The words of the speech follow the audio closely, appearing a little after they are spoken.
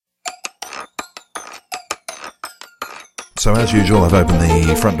So as usual, I've opened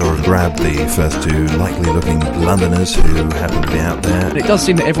the front door and grabbed the first two likely-looking Londoners who happen to be out there. It does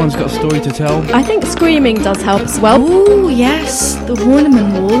seem that everyone's got a story to tell. I think screaming does help as well. Ooh, yes, the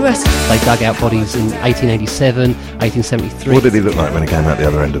Horniman Walrus. They dug out bodies in 1887, 1873. What did he look like when he came out the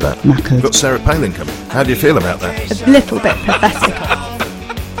other end of that? Knackered. We've got Sarah Palin coming. How do you feel about that? A little bit pathetic.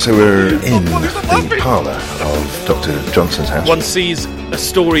 So we're in the parlour of Dr. Johnson's house. One sees a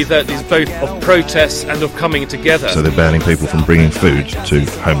story that is both of protest and of coming together. So they're banning people from bringing food to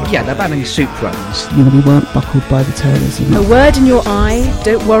homeless. Yeah, they're banning soup runs. You know, we weren't buckled by the tailors. A word in your eye,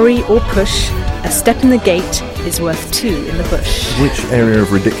 don't worry or push. A step in the gate is worth two in the bush. Which area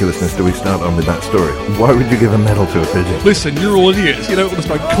of ridiculousness do we start on with that story? Why would you give a medal to a pigeon? Listen, you're all idiots. You don't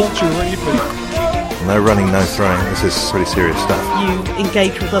understand culture or anything. No running, no throwing. This is pretty serious stuff. You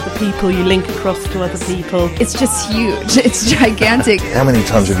engage with other people, you link across to other people. It's just huge. It's gigantic. How many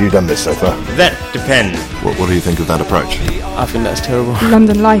times have you done this so far? That depends. What do you think of that approach? I think that's terrible.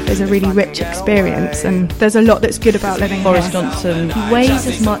 London life is a really rich experience, and there's a lot that's good about living Boris here. Johnson Weighs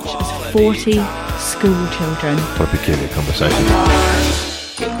as much as 40 school children. What a peculiar conversation.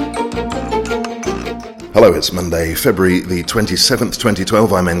 Hello, it's Monday, February the 27th,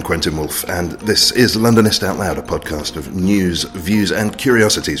 2012. I'm N. Quentin Woolf, and this is Londonist Out Loud, a podcast of news, views and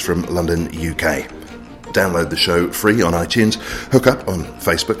curiosities from London, UK. Download the show free on iTunes, hook up on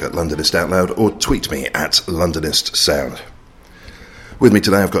Facebook at Londonist Out Loud, or tweet me at Londonist Sound. With me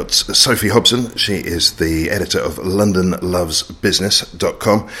today I've got Sophie Hobson. She is the editor of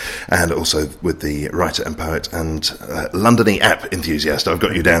LondonLovesBusiness.com and also with the writer and poet and Londony app enthusiast. I've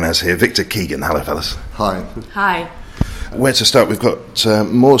got you down as here. Victor Keegan. Hello, fellas. Hi. Hi. Where to start? We've got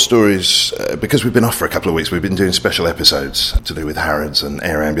more stories, because we've been off for a couple of weeks. We've been doing special episodes to do with Harrods and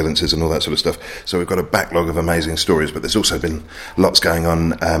air ambulances and all that sort of stuff. So we've got a backlog of amazing stories, but there's also been lots going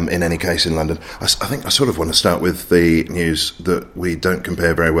on in any case in London. I think I sort of want to start with the news that we don't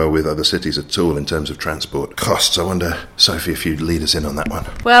compare very well with other cities at all in terms of transport costs. I wonder, Sophie, if you'd lead us in on that one.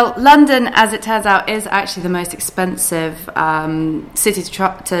 Well, London, as it turns out, is actually the most expensive city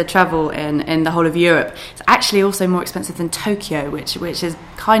to travel in the whole of Europe. It's actually also more expensive than Tokyo, which is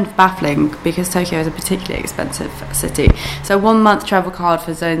kind of baffling because Tokyo is a particularly expensive city. So 1 month travel card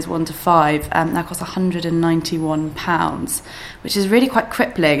for zones 1 to 5 now costs £191, which is really quite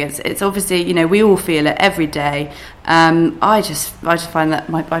crippling. It's obviously, you know, we all feel it every day. I just find that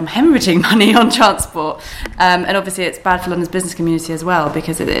I'm hemorrhaging money on transport, and obviously it's bad for London's business community as well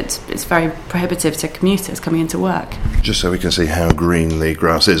because it's very prohibitive to commuters coming into work. Just so we can see how green the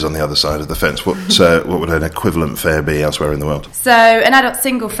grass is on the other side of the fence, what would an equivalent fare be elsewhere in the world? So an adult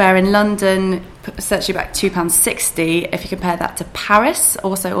single fare in London sets you back £2.60. If you compare that to Paris,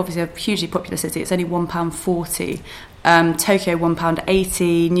 also obviously a hugely popular city, it's only £1.40. Tokyo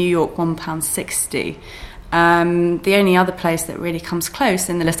 £1.80, New York £1.60. The only other place that really comes close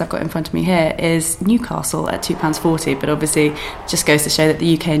in the list I've got in front of me here is Newcastle at £2.40, but obviously it just goes to show that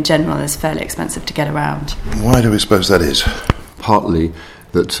the UK in general is fairly expensive to get around. Why do we suppose that is? Partly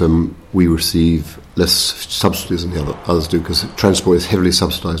that we receive less subsidies than the others do because transport is heavily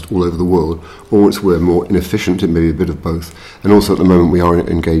subsidised all over the world, or we're more inefficient, it may be a bit of both. And also at the moment we are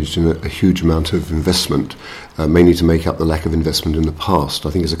engaged in a huge amount of investment, mainly to make up the lack of investment in the past.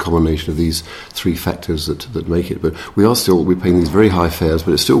 I think it's a combination of these three factors that make it. But we're paying these very high fares,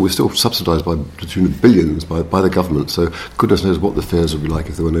 but we're still subsidised by the tune of billions by the government. So goodness knows what the fares would be like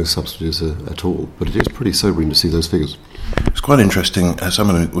if there were no subsidies at all. But it is pretty sobering to see those figures. It's quite interesting.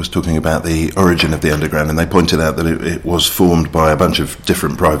 Someone was talking about the origin of the Underground, and they pointed out that it was formed by a bunch of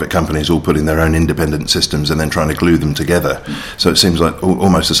different private companies all putting their own independent systems and then trying to glue them together. So it seems like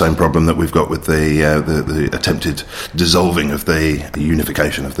almost the same problem that we've got with the attempted dissolving of the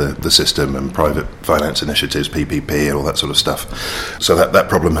unification of the system and private finance initiatives, PPP and all that sort of stuff. So that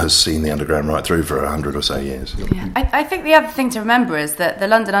problem has seen the Underground right through for 100 or so years. Yeah. I think the other thing to remember is that the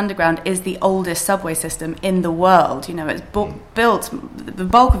London Underground is the oldest subway system in the world. You know, it's built, the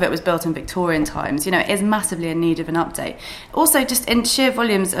bulk of it was built in Victorian times. You know, it is massively in need of an update. Also, just in sheer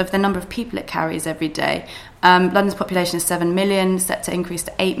volumes of the number of people it carries every day. London's population is 7 million, set to increase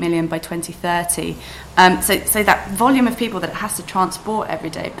to 8 million by 2030. So that volume of people that it has to transport every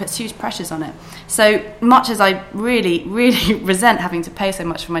day puts huge pressures on it. So much as I really, really resent having to pay so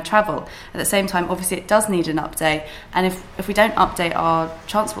much for my travel, at the same time, obviously it does need an update. And if we don't update our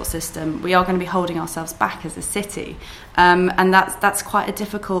transport system, we are going to be holding ourselves back as a city. And that's quite a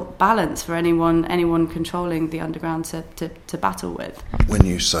difficult balance for anyone controlling the Underground to battle with. When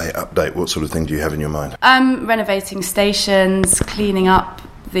you say update, what sort of thing do you have in your mind? Renovating stations, cleaning up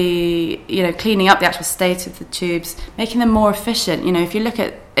cleaning up the actual state of the tubes, making them more efficient. If you look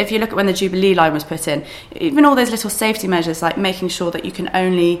at when the Jubilee line was put in, even all those little safety measures like making sure that you can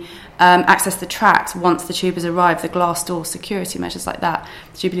only access the tracks once the tube has arrived, the glass door security measures like that.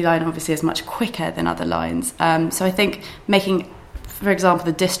 The Jubilee line obviously is much quicker than other lines. So I think making, for example,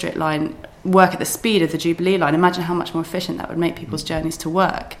 the District line work at the speed of the Jubilee line, imagine how much more efficient that would make people's journeys to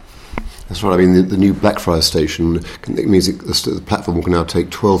work. That's right. I mean, the new Blackfriars Station, it means the platform can now take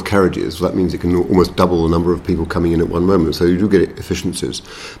 12 carriages. So that means it can almost double the number of people coming in at one moment. So you do get efficiencies.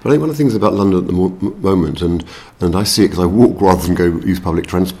 But I think one of the things about London at the moment, and I see it because I walk rather than go use public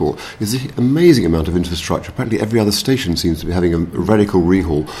transport, is the amazing amount of infrastructure. Practically every other station seems to be having a radical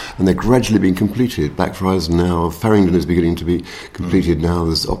rehaul, and they're gradually being completed. Blackfriars now, Farringdon is beginning to be completed now.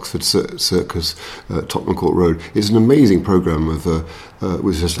 There's Oxford Circus, Tottenham Court Road. It's an amazing programme of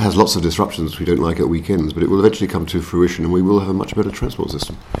which has lots of disruptions we don't like at weekends, but it will eventually come to fruition and we will have a much better transport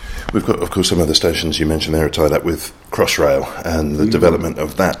system. We've got, of course, some of the stations you mentioned there are tied up with CrossRail and the development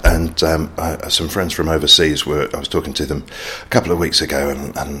of that, and some friends from overseas I was talking to them a couple of weeks ago,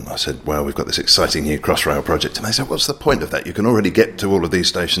 and I said, well, we've got this exciting new CrossRail project, and they said, what's the point of that? You can already get to all of these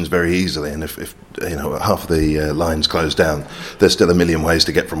stations very easily, and if half of the lines close down, there's still a million ways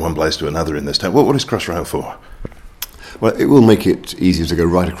to get from one place to another in this town. What is CrossRail for? Well, it will make it easier to go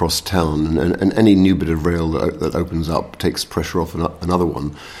right across town, and any new bit of rail that opens up takes pressure off another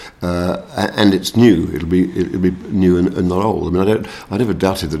one, and it's new. It'll be new and not old. I mean, I never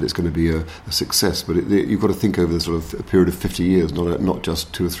doubted that it's going to be a success, but you've got to think over the sort of a period of 50 years, not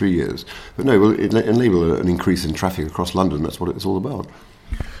just 2 or 3 years. But no, will it enable an increase in traffic across London? That's what it's all about.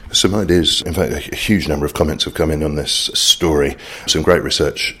 Some ideas, in fact, a huge number of comments have come in on this story. Some great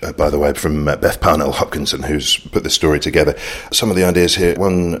research, by the way, from Beth Parnell-Hopkinson, who's put this story together. Some of the ideas here,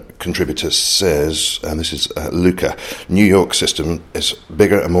 one contributor says, and this is Luca, New York system is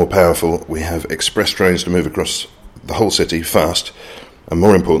bigger and more powerful. We have express trains to move across the whole city fast. And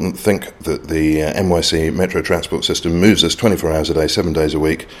more important, think that the NYC metro transport system moves us 24 hours a day, 7 days a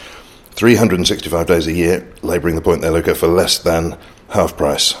week, 365 days a year, labouring the point there, Luca, for less than half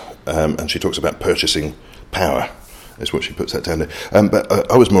price, and she talks about purchasing power, is what she puts that down to. But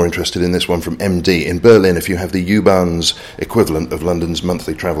I was more interested in this one from MD. In Berlin, if you have the U-Bahn's equivalent of London's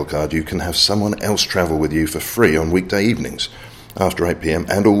monthly travel card, you can have someone else travel with you for free on weekday evenings after 8 p.m.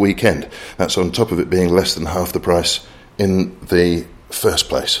 and all weekend. That's on top of it being less than half the price in the first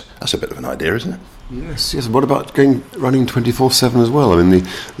place. That's a bit of an idea, isn't it? Yes. What about running 24/7 as well? I mean,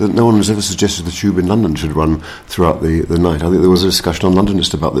 no one has ever suggested the tube in London should run throughout the night. I think there was a discussion on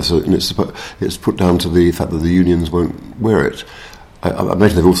Londonist about this, and it's put down to the fact that the unions won't wear it. I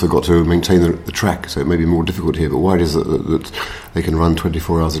imagine they've also got to maintain the track, so it may be more difficult here, but why it is that they can run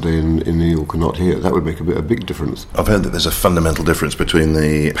 24 hours a day in New York and not here? That would make a big difference. I've heard that there's a fundamental difference between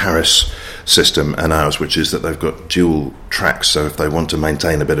the Paris system and ours, which is that they've got dual tracks, so if they want to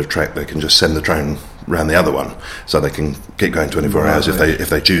maintain a bit of track, they can just send the train round the other one, so they can keep going 24 hours if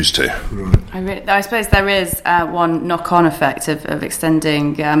they choose to. Right. I suppose there is one knock-on effect of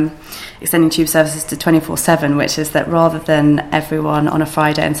extending tube services to 24/7, which is that rather than everyone on a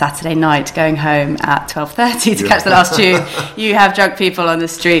Friday and Saturday night going home at 12:30 to catch the last tube, you have drunk people on the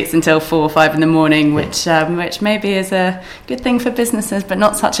streets until 4 or 5 in the morning, which maybe is a good thing for businesses, but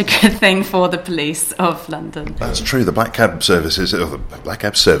not such a good thing for the police of London. That's true. The black cab services, or the black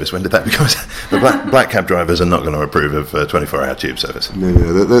cab service, when did that become? The black cab drivers are not going to approve of 24-hour tube service. No.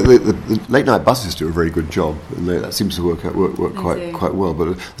 The late night buses do a very good job, and that seems to work quite well. But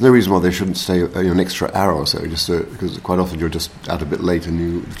there's no reason why they shouldn't stay an extra hour or so, just because quite often you're just out a bit late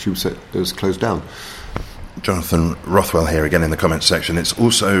and the tube set is closed down. Jonathan Rothwell here again in the comments section. It's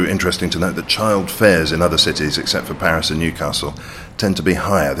also interesting to note that child fares in other cities, except for Paris and Newcastle, tend to be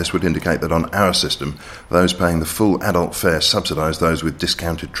higher. This would indicate that on our system, those paying the full adult fare subsidise those with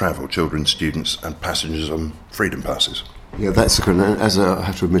discounted travel, children, students and passengers on freedom passes. Yeah, that's the kind of, as I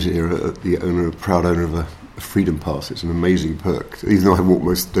have to admit it here, the proud owner of a freedom pass. It's an amazing perk, even though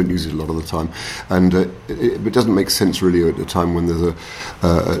don't use it a lot of the time, and it doesn't make sense really at a time when there's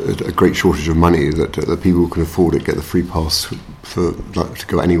a great shortage of money that people who can afford it get the free pass to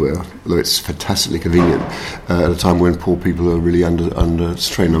go anywhere, although it's fantastically convenient at a time when poor people are really under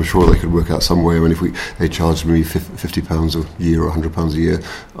strain. I'm sure they could work out some way. I mean, if they charged me £50 a year or £100 a year,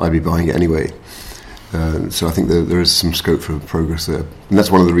 I'd be buying it anyway. So I think there is some scope for progress there, and that's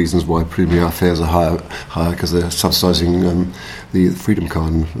one of the reasons why presumably our fares are higher because they're subsidising the freedom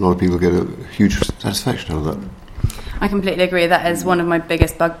card, and a lot of people get a huge satisfaction out of that. I completely agree. That is one of my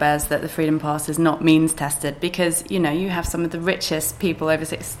biggest bugbears, that the Freedom Pass is not means tested, because, you know, you have some of the richest people over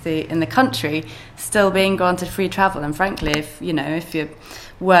 60 in the country still being granted free travel. And frankly, if you're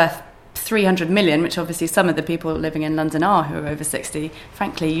worth 300 million, which obviously some of the people living in London are, who are over 60,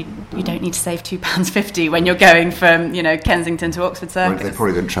 frankly, you don't need to save £2.50 when you're going from, you know, Kensington to Oxford Circus. Well, they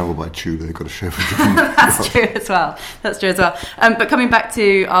probably don't travel by tube, they've got to show for That's true as well. But coming back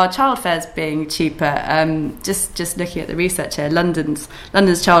to our child fares being cheaper, just looking at the research here, London's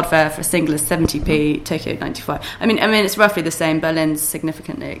child fare for a single is 70p, Tokyo 95. I mean it's roughly the same. Berlin's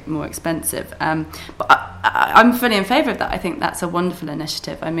significantly more expensive. But I'm fully in favour of that. I think that's a wonderful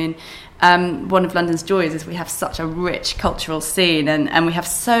initiative. I mean, one of London's joys is we have such a rich cultural scene, and we have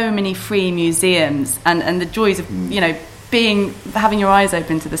so many free museums, and the joys of, you know, having your eyes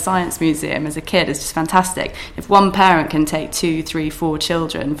open to the Science Museum as a kid is just fantastic. If one parent can take 2, 3, 4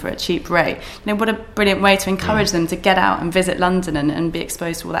 children for a cheap rate, you know, what a brilliant way to encourage them to get out and visit London and be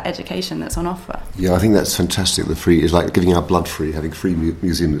exposed to all that education that's on offer. Yeah, I think that's fantastic. The free is like giving our blood free, having free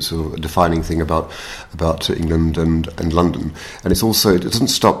museums. It's sort of a defining thing about England and London. And it's also, it doesn't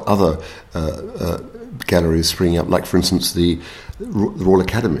stop other galleries springing up, like, for instance, the Royal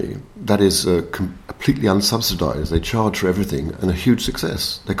Academy. That is completely unsubsidised. They charge for everything, and a huge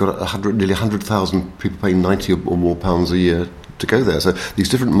success. They've got nearly 100,000 people paying £90 or more a year to go there. So these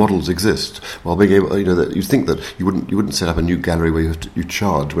different models exist. While being able, you know, that you'd think that you wouldn't set up a new gallery where you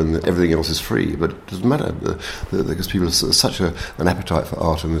charge when everything else is free, but it doesn't matter because people have such an appetite for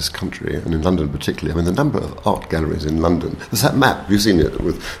art in this country, and in London particularly. I mean, the number of art galleries in London. There's that map. You've seen it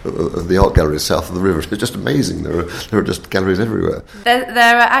with the art galleries south of the river. It's just amazing. There are just galleries everywhere.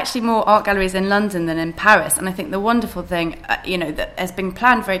 There are actually more art galleries in London than in Paris, and I think the wonderful thing, that has been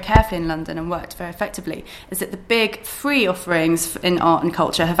planned very carefully in London and worked very effectively, is that the big free offerings in art and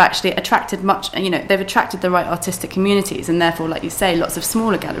culture have actually attracted they've attracted the right artistic communities, and therefore, like you say, lots of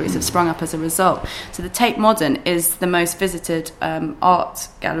smaller galleries have sprung up as a result. So the Tate Modern is the most visited art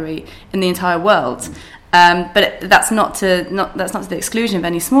gallery in the entire world. But that's not to the exclusion of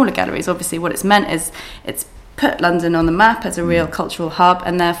any smaller galleries. Obviously, what it's meant is it's put London on the map as a real cultural hub,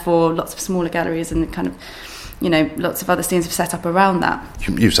 and therefore lots of smaller galleries and kind of, you know, lots of other scenes have set up around that.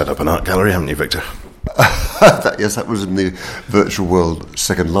 You've set up an art gallery, haven't you, Victor? Yes, that was in the virtual world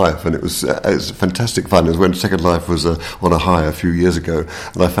Second Life, and it was fantastic fun. It was when Second Life was on a high a few years ago,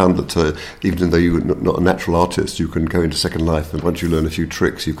 and I found that even though you were not a natural artist, you can go into Second Life, and once you learn a few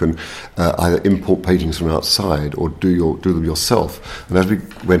tricks, you can either import paintings from outside or do them yourself. And as we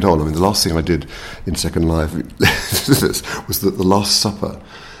went on, I mean, the last thing I did in Second Life was the Last Supper.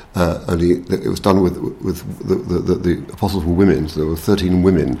 Only it was done with the apostles were women, so there were 13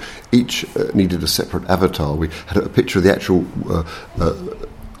 women. Each needed a separate avatar. We had a picture of the actual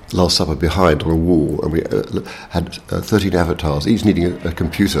Last Supper behind on a wall, and we had 13 avatars, each needing a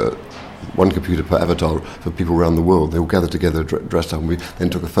computer, one computer per avatar for people around the world. They all gathered together, dressed up, and we then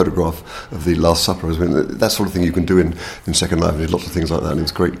took a photograph of the Last Supper. That sort of thing you can do in Second Life. We did lots of things like that, and it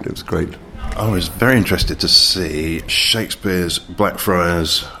was great. I was very interested to see Shakespeare's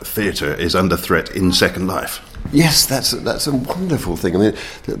Blackfriars Theatre is under threat in Second Life. Yes, that's a wonderful thing. I mean,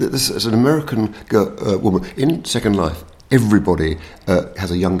 this is an American woman in Second Life. Everybody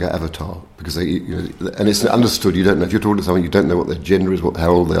has a younger avatar because and it's understood. You don't know if you're talking to someone, you don't know what their gender is,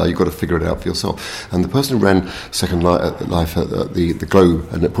 how old they are. You've got to figure it out for yourself. And the person who ran Second Life at the Globe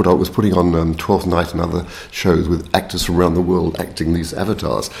and was putting on 12th Night and other shows with actors from around the world acting these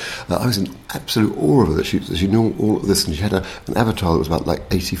avatars. I was in absolute awe of her. She knew all of this, and she had an avatar that was about like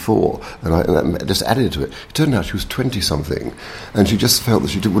 84, and I just added to it. It turned out she was 20-something, and she just felt that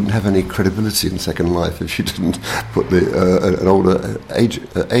she wouldn't have any credibility in Second Life if she didn't put an older age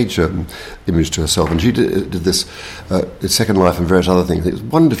image to herself. And she did this in Second Life and various other things. It was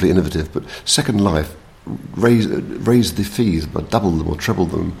wonderfully innovative, but Second Life raised the fees, but doubled them or trebled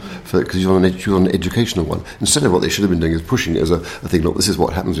them, because you're on an educational one. Instead of what they should have been doing is pushing it as a thing, look, this is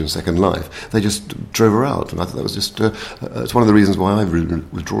what happens in Second Life. They just drove her out, and I thought that was just it's one of the reasons why I'm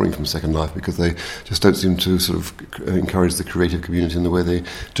withdrawing from Second Life, because they just don't seem to sort of encourage the creative community in the way they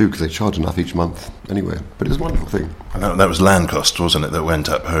do, because they charge enough each month anyway. But it was a wonderful thing. And that was land cost, wasn't it, that went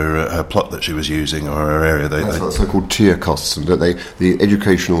up her plot that she was using, or her area? That's so-called tier costs, and that the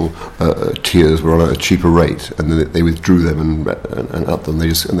educational tiers were on a cheaper rate, and then they withdrew them and upped them. They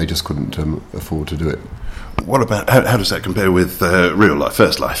just couldn't afford to do it. What about, how does that compare with real life,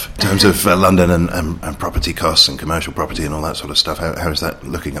 first life, in terms of London and property costs and commercial property and all that sort of stuff? How is that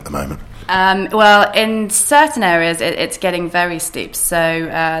looking at the moment? Well, in certain areas, it's getting very steep.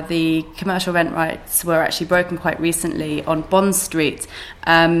 So the commercial rent rights were actually broken quite recently on Bond Street.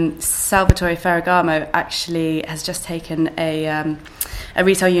 Salvatore Ferragamo actually has just taken a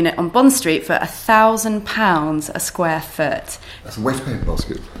retail unit on Bond Street for £1,000 a square foot. That's a waste-paper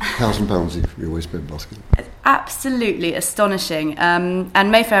basket. £1,000 for your waste-paper basket. It's absolutely astonishing.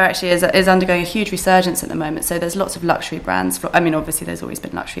 And Mayfair actually is undergoing a huge resurgence at the moment. So there's lots of luxury brands. Obviously there's always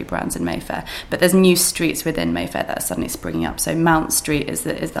been luxury brands in Mayfair, but there's new streets within Mayfair that are suddenly springing up. So Mount Street is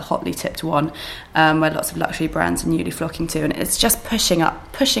the hotly tipped one, where lots of luxury brands are newly flocking to, and it's just pushing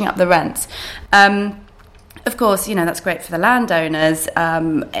up the rents. Of course, that's great for the landowners.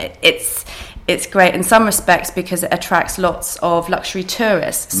 It's great in some respects because it attracts lots of luxury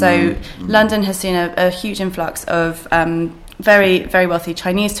tourists. So London has seen a huge influx of very, very wealthy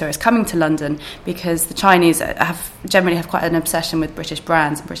Chinese tourists coming to London because the Chinese generally have quite an obsession with British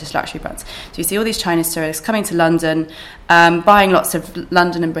brands and British luxury brands. So you see all these Chinese tourists coming to London, buying lots of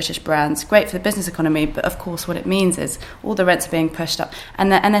London and British brands. Great for the business economy, but of course what it means is all the rents are being pushed up,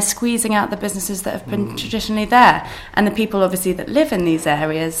 and they're squeezing out the businesses that have been traditionally there. And the people obviously that live in these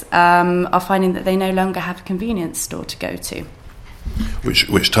areas are finding that they no longer have a convenience store to go to.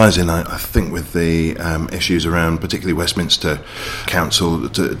 Which ties in, I think, with the issues around particularly Westminster Council,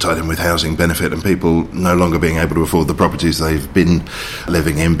 tied in with housing benefit and people no longer being able to afford the properties they've been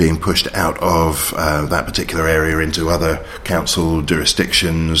living in, being pushed out of that particular area into other council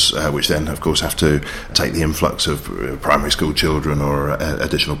jurisdictions, which then, of course, have to take the influx of primary school children or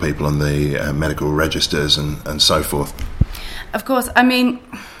additional people on the medical registers and so forth. Of course,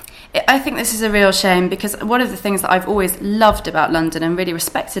 I think this is a real shame because one of the things that I've always loved about London and really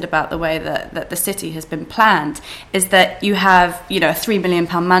respected about the way that the city has been planned is that you have, a £3 million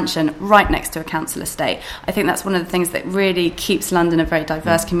mansion right next to a council estate. I think that's one of the things that really keeps London a very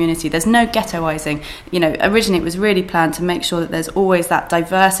diverse community. There's no ghettoising. Originally it was really planned to make sure that there's always that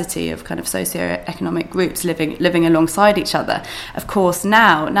diversity of kind of socio-economic groups living alongside each other. Of course,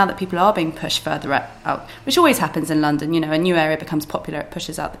 now that people are being pushed further out, which always happens in London, a new area becomes popular, it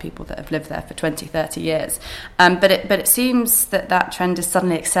pushes out the people that have lived there for 20, 30 years. But it seems that trend is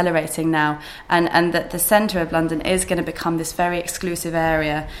suddenly accelerating now, and that the centre of London is going to become this very exclusive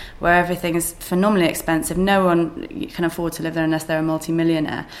area where everything is phenomenally expensive. No one can afford to live there unless they're a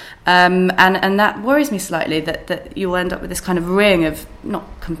multi-millionaire. And that worries me slightly that you'll end up with this kind of ring of not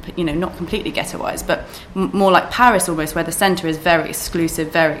completely ghettoised, but more like Paris almost, where the centre is very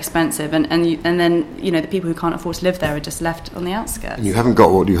exclusive, very expensive, and then the people who can't afford to live there are just left on the outskirts. And you haven't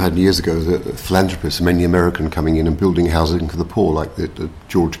got what you had years ago, the philanthropists, mainly American, coming in and building housing for the poor, like the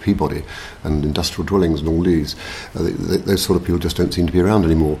George Peabody and industrial dwellings and all these. Those sort of people just don't seem to be around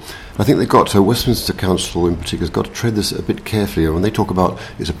anymore. I think they've got, Westminster Council in particular has got to tread this a bit carefully. When they talk about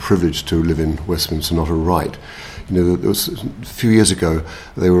it's a privilege to live in Westminster, not a right. There was, a few years ago,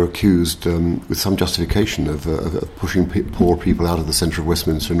 they were accused, with some justification, of pushing poor people out of the centre of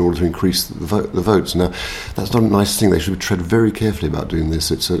Westminster in order to increase the votes. Now, that's not a nice thing. They should tread very carefully about doing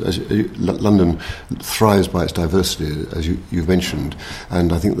this. London thrives by its diversity, as you've mentioned,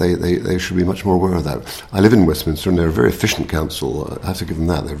 and I think they should be much more aware of that. I live in Westminster, and they're a very efficient council. I have to give them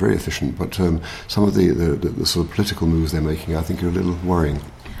that. They're very efficient, but some of the sort of political moves they're making, I think, are a little worrying.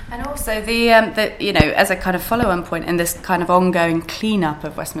 And also as a kind of follow-on point in this kind of ongoing clean-up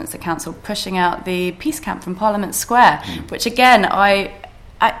of Westminster Council, pushing out the Peace Camp from Parliament Square, which again, I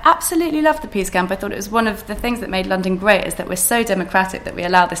absolutely loved the Peace Camp. I thought it was one of the things that made London great, is that we're so democratic that we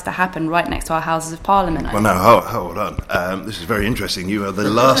allow this to happen right next to our Houses of Parliament. Well, no, hold on. This is very interesting. You are the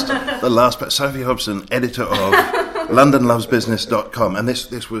last, Sophie Hobson, editor of LondonLovesBusiness.com, and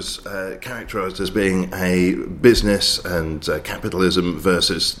this was characterised as being a business and capitalism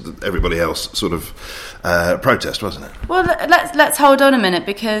versus everybody else sort of protest, wasn't it? Well, let's hold on a minute,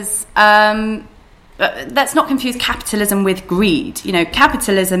 because let's not confuse capitalism with greed.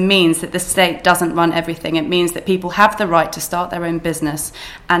 Capitalism means that the state doesn't run everything. It means that people have the right to start their own business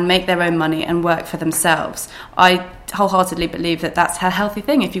and make their own money and work for themselves. I wholeheartedly believe that that's a healthy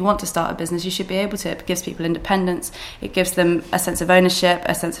thing. If you want to start a business, you should be able to. It gives people independence. It gives them a sense of ownership,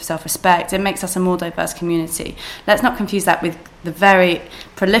 a sense of self-respect. It makes us a more diverse community. Let's not confuse that with the very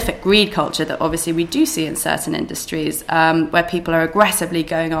prolific greed culture that obviously we do see in certain industries, where people are aggressively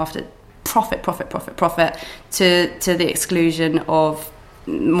going after profit to the exclusion of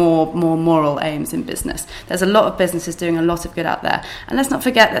more moral aims in business. There's a lot of businesses doing a lot of good out there, and let's not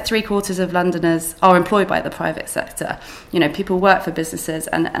forget that 3/4 of Londoners are employed by the private sector. People work for businesses,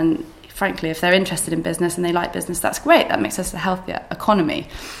 and frankly, if they're interested in business and they like business, that's great. That makes us a healthier economy.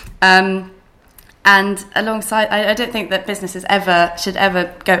 And alongside, I don't think that businesses should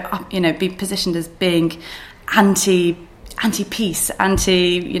ever go up, be positioned as being anti-peace,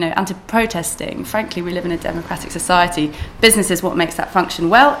 anti-protesting. Frankly, we live in a democratic society. Business is what makes that function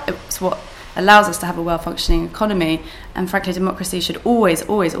well. It's what allows us to have a well-functioning economy. And frankly, democracy should always,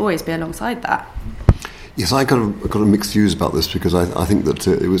 always, always be alongside that. Yes, I got a mixed views about this, because I think that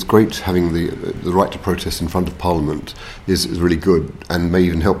it was great having the right to protest in front of Parliament is really good, and may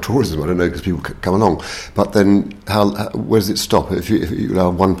even help tourism. I don't know, because people come along. But then, where does it stop? If you allow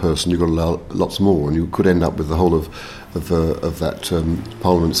one person, you've got to allow lots more, and you could end up with the whole of that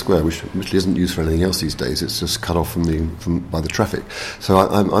Parliament Square, which isn't used for anything else these days. It's just cut off by the traffic. So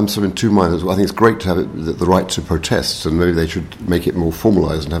I'm sort of in two minds. I think it's great to have the right to protest, and maybe they should make it more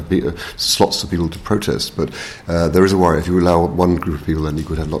formalised and have slots for people to protest. But there is a worry. If you allow one group of people, then you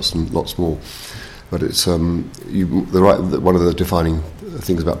could have lots and lots more. But it's one of the defining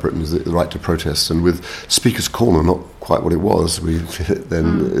things about Britain is the right to protest. And with Speaker's Corner not quite what it was,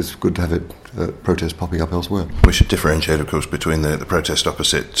 it's good to have it protest popping up elsewhere. We should differentiate, of course, between the protest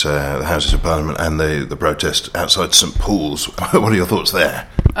opposite the Houses of Parliament and the protest outside St Paul's. What are your thoughts there?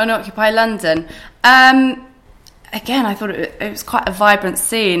 On Occupy London. Again, I thought it was quite a vibrant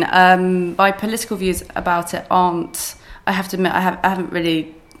scene. My political views about it aren't... I have to admit, I haven't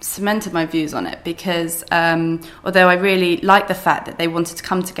really cemented my views on it, because although I really like the fact that they wanted to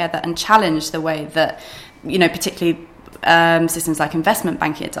come together and challenge the way that, particularly systems like investment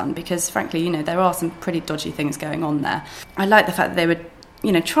banking are done, because frankly, there are some pretty dodgy things going on there. I like the fact that they were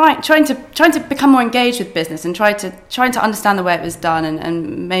trying to become more engaged with business and trying to understand the way it was done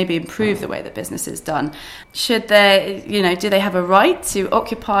and maybe improve the way that business is done. Should they, do they have a right to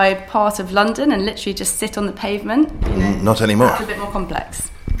occupy part of London and literally just sit on the pavement? Not anymore. That's a bit more complex.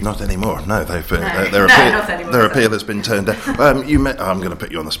 Not anymore. No, their appeal has been turned down. I'm going to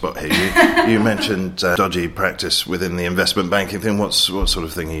put you on the spot here. You mentioned dodgy practice within the investment banking thing. What sort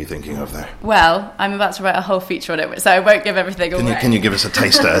of thing are you thinking of there? Well, I'm about to write a whole feature on it, so I won't give everything away. Can you give us a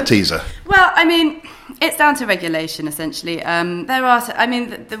teaser? Well, it's down to regulation, essentially.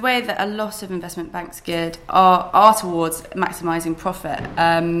 The way that a lot of investment banks geared are towards maximising profit.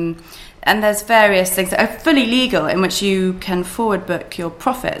 And there's various things that are fully legal in which you can forward book your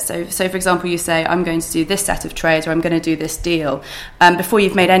profit. So for example, you say, I'm going to do this set of trades, or I'm going to do this deal. Before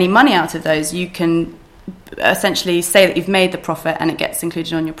you've made any money out of those, you can essentially say that you've made the profit, and it gets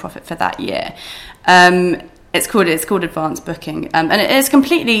included on your profit for that year. It's called advanced booking, and it is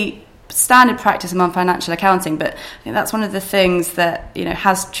completely standard practice among financial accounting. But I think that's one of the things that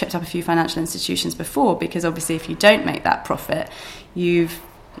has tripped up a few financial institutions before, because obviously if you don't make that profit, you've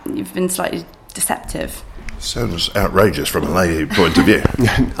been slightly deceptive. Sounds outrageous from a lay point of view.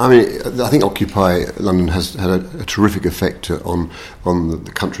 I think Occupy London has had a terrific effect on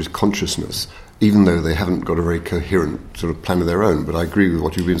the country's consciousness, even though they haven't got a very coherent sort of plan of thetheir own. But I agree with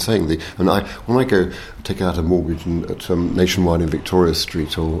what you've been saying. When I go take out a mortgage at Nationwide in Victoria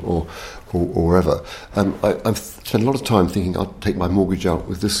Street or wherever, I've spent a lot of time thinking I'll take my mortgage out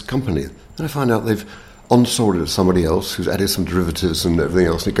with this company. Then I find out they've on-sold it to somebody else who's added some derivatives and everything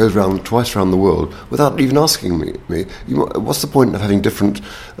else. It goes round twice around the world without even asking me. What's the point of having different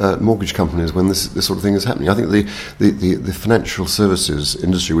mortgage companies when this sort of thing is happening? I think the financial services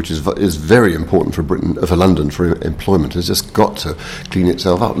industry, which is very important for Britain, for London, for employment, has just got to clean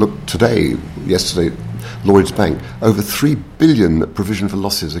itself out. Look, yesterday, Lloyds Bank, over $3 billion provision for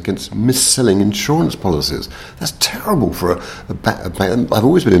losses against mis-selling insurance policies. That's terrible for a bank. I've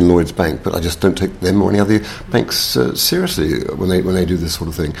always been in Lloyds Bank, but I just don't take them or any other banks seriously when they do this sort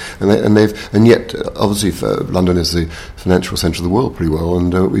of thing. And yet, obviously, London is the financial centre of the world pretty well,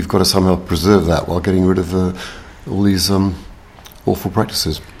 and we've got to somehow preserve that while getting rid of all these awful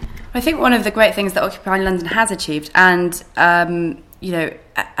practices. I think one of the great things that Occupy London has achieved, and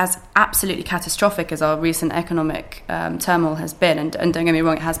as absolutely catastrophic as our recent economic turmoil has been, and don't get me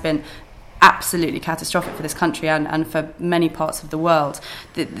wrong, it has been absolutely catastrophic for this country and for many parts of the world.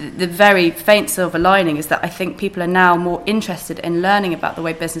 The very faint silver lining is that I think people are now more interested in learning about the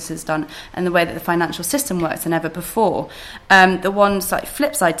way business is done and the way that the financial system works than ever before. The one slight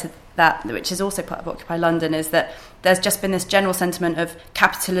flip side to that, which is also part of Occupy London, is that there's just been this general sentiment of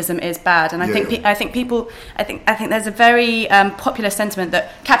capitalism is bad, and I think there's a very popular sentiment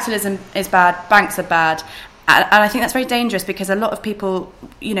that capitalism is bad, banks are bad, And I think that's very dangerous because a lot of people,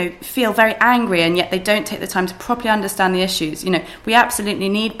 feel very angry and yet they don't take the time to properly understand the issues. We absolutely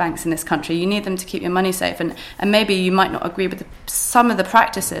need banks in this country. You need them to keep your money safe. And maybe you might not agree with some of the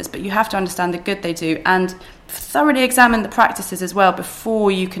practices, but you have to understand the good they do and thoroughly examine the practices as well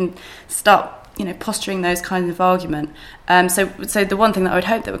before you can start posturing those kinds of argument. So the one thing that I would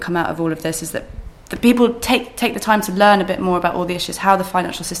hope that would come out of all of this is that the people take the time to learn a bit more about all the issues, how the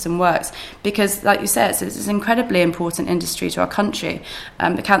financial system works, because, like you said, it's an incredibly important industry to our country.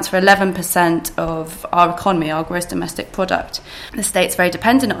 It accounts for 11% of our economy, our gross domestic product. The state's very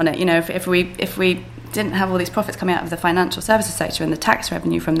dependent on it. If we didn't have all these profits coming out of the financial services sector and the tax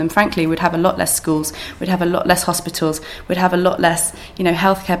revenue from them, frankly, we'd have a lot less schools, we'd have a lot less hospitals, we'd have a lot less,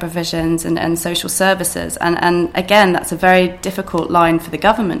 healthcare provisions and social services. And again, that's a very difficult line for the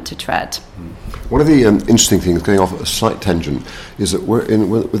government to tread. One of the interesting things, going off a slight tangent, is that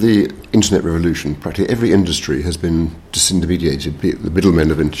with the internet revolution, practically every industry has been disintermediated. The middlemen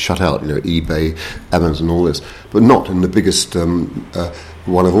have been shut out, eBay, Amazon, all this, but not in the biggest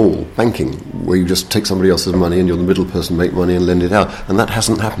one of all, banking, where you just take somebody else's money and you're the middle person, make money and lend it out. And that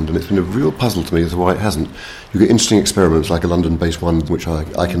hasn't happened, and it's been a real puzzle to me as to why it hasn't. You get interesting experiments like a London-based one, which I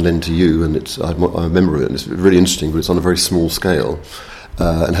can lend to you, and I'm a member of it, and it's really interesting, but it's on a very small scale.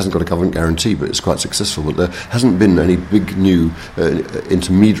 And hasn't got a government guarantee, but it's quite successful. But there hasn't been any big new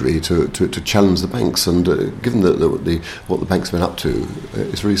intermediary to challenge the banks, and given what the banks have been up to,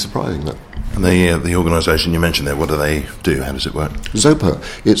 it's really surprising that. And the organisation you mentioned there, what do they do? How does it work? Zopa.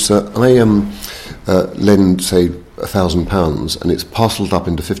 It's I lend, say, £1,000, and it's parcelled up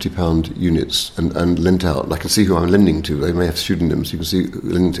into £50 units and lent out. And I can see who I'm lending to. They may have pseudonyms. You can see who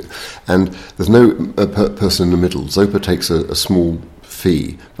lending to, and there's no person in the middle. Zopa takes a small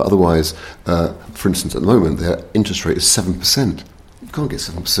fee, but otherwise, for instance, at the moment, their interest rate is 7%. You can't get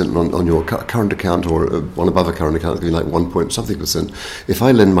 7% on your current account or one above a current account. It's going to be like 1 point something percent. If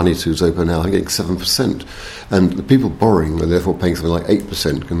I lend money to Zopa now, I'm getting 7%. And the people borrowing are therefore paying something like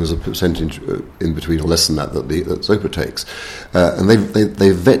 8%, and there's a percentage in between or less than that Zopa takes. And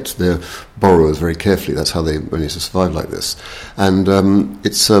they vet their borrowers very carefully. That's how they manage to survive like this. And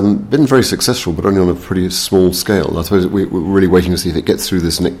it's been very successful, but only on a pretty small scale. And I suppose we're really waiting to see if it gets through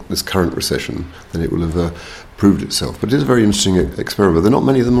this current recession, then it will have proved itself. But it is a very interesting experiment. There are not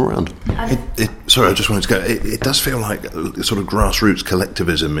many of them around. Sorry, I just wanted to go. It does feel like sort of grassroots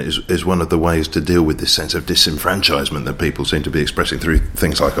collectivism is one of the ways to deal with this sense of disenfranchisement that people seem to be expressing through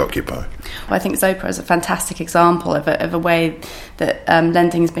things like Occupy. Well, I think Zopa is a fantastic example of a way that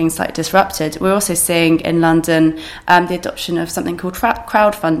lending is being slightly disrupted. We're also seeing in London the adoption of something called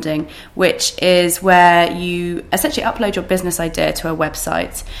crowdfunding, which is where you essentially upload your business idea to a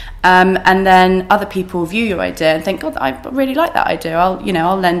website, and then other people view your idea and think, God, I really like that idea.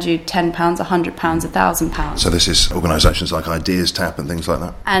 I'll lend you £10, £100, £1,000. So this is organisations like Ideas Tap and things like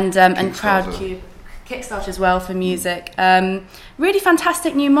that, and Crowdcube, Kickstarter as well for music. Really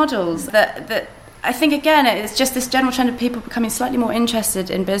fantastic new models that I think, again, it's just this general trend of people becoming slightly more interested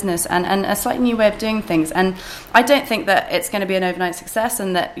in business and a slightly new way of doing things. And I don't think that it's going to be an overnight success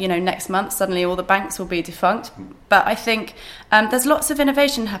and that, next month suddenly all the banks will be defunct. But I think there's lots of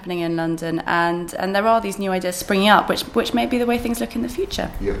innovation happening in London, and there are these new ideas springing up, which may be the way things look in the future.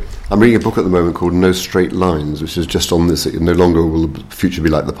 Yeah. I'm reading a book at the moment called No Straight Lines, which is just on this. No longer will the future be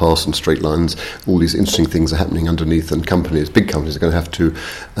like the past and straight lines. All these interesting things are happening underneath, and big companies are going to have to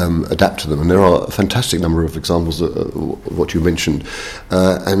adapt to them. And there are a fantastic number of examples of what you mentioned.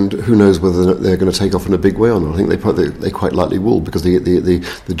 And who knows whether they're going to take off in a big way or not. I think they quite likely will, because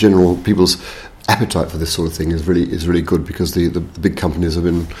the general people's appetite for this sort of thing is really good, because the big companies have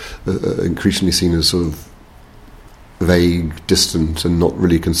been increasingly seen as sort of vague, distant, and not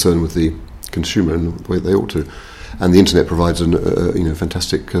really concerned with the consumer in the way they ought to. And the internet provides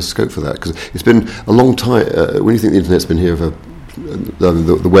fantastic scope for that, because it's been a long time. When you think the internet's been here for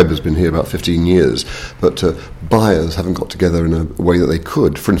the web has been here about 15 years, but buyers haven't got together in a way that they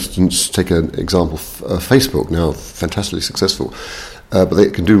could. For instance, take an example, Facebook, now fantastically successful, but they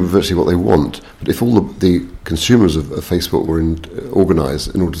can do virtually what they want. But if all the consumers of Facebook were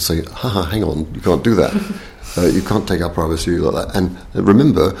organised in order to say, hang on, you can't do that, you can't take our privacy like that, and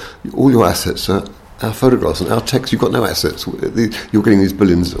remember, all your assets are our photographs and our text. You've got no assets. You're getting these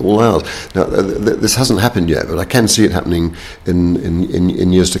billions all ours. Now, this hasn't happened yet, but I can see it happening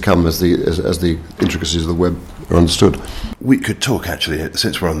in years to come as the intricacies of the web are understood. We could talk, actually,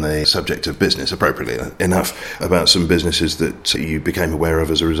 since we're on the subject of business, appropriately enough, about some businesses that you became aware of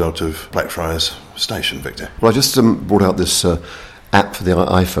as a result of Blackfriars Station, Victor. Well, I just brought out this app for the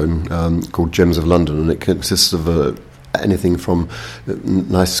iPhone called Gems of London, and it consists of anything from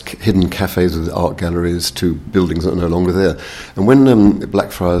nice hidden cafes with art galleries to buildings that are no longer there. And when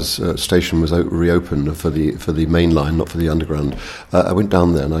Blackfriars Station was reopened for the main line, not for the underground, I went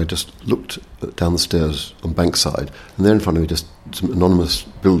down there and I just looked down the stairs on Bankside, and there in front of me just some anonymous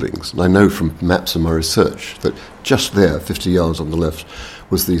buildings. And I know from maps and my research that just there, 50 yards on the left,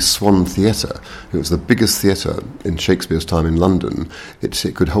 was the Swan Theatre. It was the biggest theatre in Shakespeare's time in London.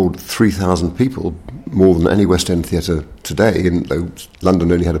 It could hold 3,000 people, more than any West End theatre today, though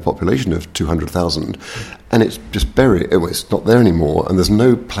London only had a population of 200,000. And it's just buried. It's not there anymore, and there's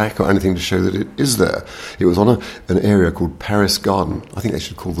no plaque or anything to show that it is there. It was on an area called Paris Garden. I think they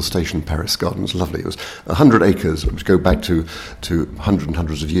should call the station Paris Garden. It's lovely. It was 100 acres, which go back to hundreds and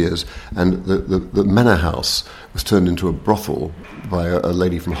hundreds of years. And the manor house was turned into a brothel by a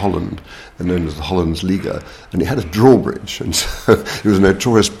lady from Holland, known as the Hollands Liga, and it had a drawbridge, and so it was a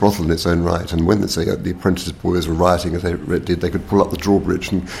notorious brothel in its own right. And when the apprentice boys were rioting as they did, they could pull up the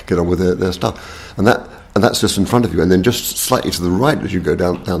drawbridge and get on with their stuff. And that's just in front of you. And then just slightly to the right as you go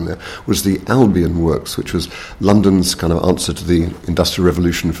down there was the Albion Works, which was London's kind of answer to the Industrial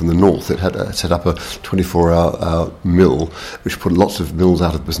Revolution from the north. It had set up a 24-hour mill, which put lots of mills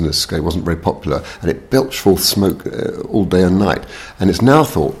out of business. It wasn't very popular, and it belched forth smoke all day and night. And it's now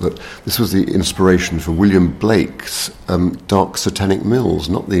thought that this was the inspiration for William Blake's Dark Satanic Mills,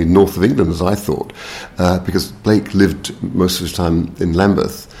 not the north of England, as I thought, because Blake lived most of his time in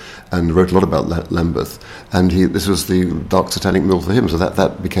Lambeth, and wrote a lot about Lambeth, and this was the Dark Satanic Mill for him, so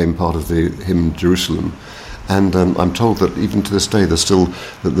that became part of the hymn Jerusalem. And I'm told that even to this day there's still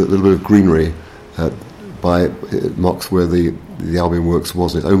the little bit of greenery by marks where the Albion Works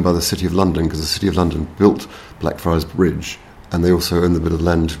was, and it's owned by the City of London, because the City of London built Blackfriars Bridge, and they also own the bit of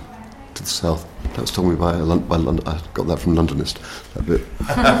land to the south. That was told me by London. I got that from Londonist, that bit.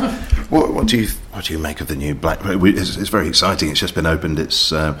 What do you make of the new Blackfriars? It's very exciting. It's just been opened.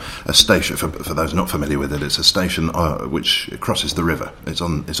 It's a station, for those not familiar with it, it's a station which crosses the river. It's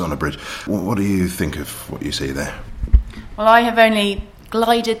on a bridge. What do you think of what you see there? Well, I have only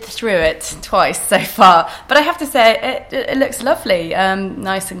glided through it twice so far, but I have to say it looks lovely,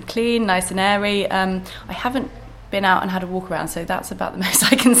 nice and clean, nice and airy. I haven't been out and had a walk around, so that's about the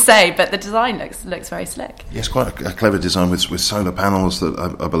most I can say, but the design looks very slick. Yes, quite a clever design with solar panels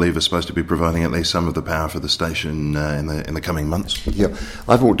that I believe are supposed to be providing at least some of the power for the station in the coming months. Yeah,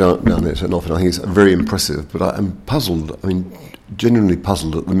 I've walked down it and often. I think it's very impressive, but I'm puzzled, genuinely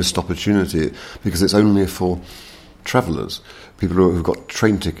puzzled at the missed opportunity, because it's only for travellers, people who've got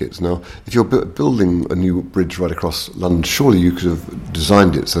train tickets. Now, if you're building a new bridge right across London, surely you could have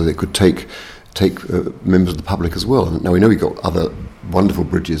designed it so that it could take members of the public as well. Now, we know we've got other wonderful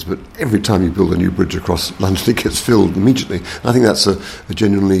bridges, but every time you build a new bridge across London, it gets filled immediately. And I think that's a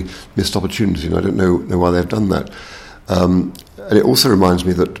genuinely missed opportunity, and I don't know why they've done that. And it also reminds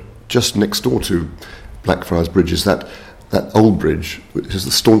me that just next door to Blackfriars Bridge is that old bridge, which is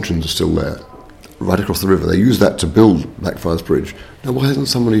the stanchions are still there, right across the river. They use that to build Blackfriars Bridge. Now, why isn't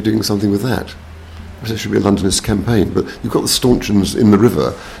somebody doing something with that? There should be a Londonist campaign, but you've got the stanchions in the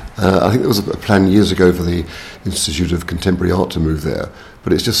river. I think there was a plan years ago for the Institute of Contemporary Art to move there,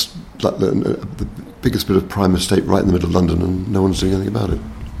 but it's just like the biggest bit of prime estate right in the middle of London, and no one's doing anything about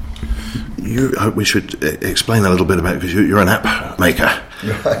it. We should explain a little bit about it, because you're an app maker.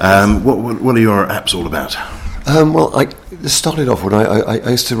 Right. What are your apps all about? Well, this started off when I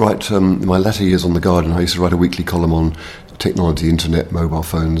used to write, in my latter years on The Guardian, I used to write a weekly column on technology, internet, mobile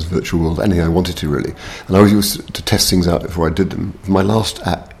phones, virtual world, anything I wanted to, really. And I always used to test things out before I did them. My last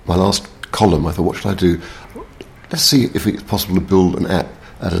column, I thought, what should I do? Let's see if it's possible to build an app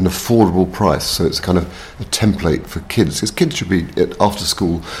at an affordable price, so it's kind of a template for kids. Because kids should be, after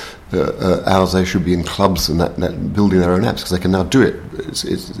school hours, they should be in clubs and that building their own apps, because they can now do it.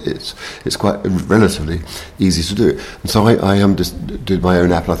 It's quite relatively easy to do it. And so I just did my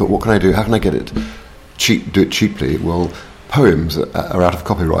own app, and I thought, what can I do? How can I get it do it cheaply? Well, poems are out of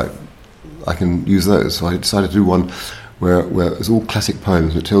copyright. I can use those. So I decided to do one where it's all classic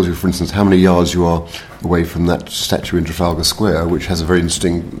poems. It tells you, for instance, how many yards you are away from that statue in Trafalgar Square, which has a very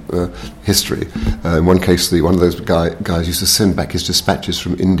interesting history. In one case, one of those guys used to send back his dispatches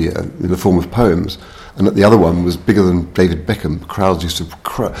from India in the form of poems, and the other one was bigger than David Beckham. Crowds used to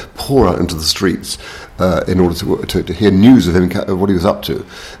pour out into the streets in order to hear news of him, what he was up to.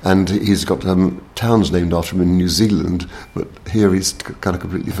 And he's got towns named after him in New Zealand, but here he's kind of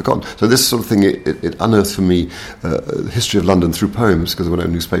completely forgotten. So this sort of thing, it unearthed for me the history of London through poems, because there were no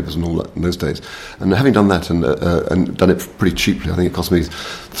newspapers and all that in those days. And having done that and done it pretty cheaply, I think it cost me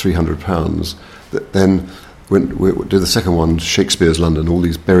 £300. Then we did the second one, Shakespeare's London, all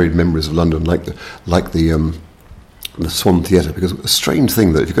these buried memories of London, like the the Swan Theatre, because a strange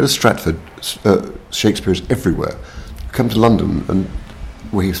thing that if you go to Stratford, Shakespeare is everywhere. You come to London, and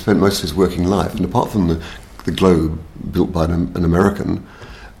where he spent most of his working life, and apart from the Globe built by an American,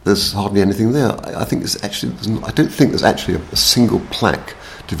 there's hardly anything there. I think I don't think there's actually a single plaque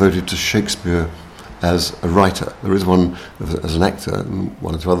devoted to Shakespeare as a writer. There is one as an actor and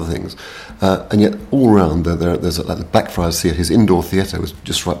one or two other things, and yet all around there's like the Blackfriars Theatre. His indoor theatre was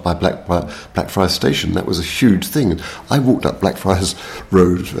just right by Blackfriars Station. That was a huge thing. And I walked up Blackfriars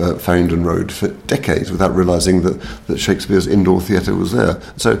Road, Farringdon Road, for decades without realising that Shakespeare's indoor theatre was there.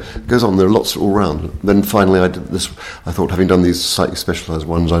 So it goes on. There are lots all around. Then finally I did this. I thought, having done these slightly specialised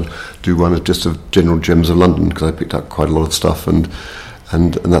ones, I'd do one just of general gems of London, because I picked up quite a lot of stuff, and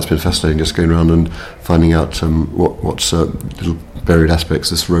that's been fascinating, just going around and finding out what's little buried aspects.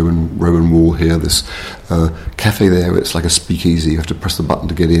 This Roman wall here, this cafe there, it's like a speakeasy. You have to press the button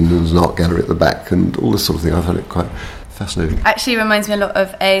to get in, and there's an art gallery at the back, and all this sort of thing. I found it quite fascinating. Actually reminds me a lot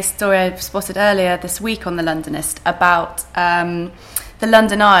of a story I spotted earlier this week on the Londonist about the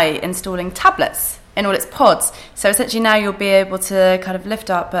London Eye installing tablets in all its pods. So essentially now you'll be able to kind of lift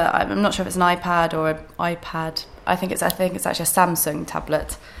up I'm not sure if it's an iPad or an iPad. I think it's actually a Samsung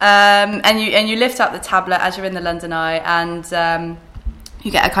tablet, and you lift up the tablet as you're in the London Eye, and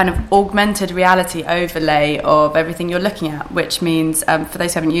you get a kind of augmented reality overlay of everything you're looking at, which means for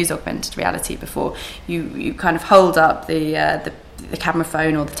those who haven't used augmented reality before, you kind of hold up the camera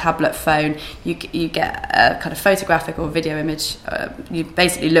phone or the tablet phone, you get a kind of photographic or video image. You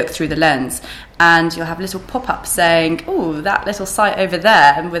basically look through the lens, and you'll have little pop-ups saying, "Oh, that little site over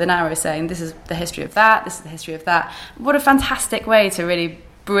there," and with an arrow saying, "This is the history of that. This is the history of that." What a fantastic way to really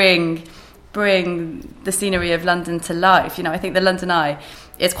bring the scenery of London to life. I think the London Eye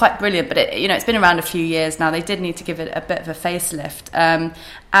is quite brilliant, but it's been around a few years now. They did need to give it a bit of a facelift,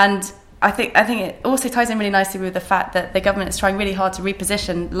 and I think it also ties in really nicely with the fact that the government is trying really hard to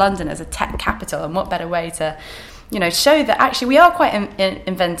reposition London as a tech capital, and what better way to show that actually we are quite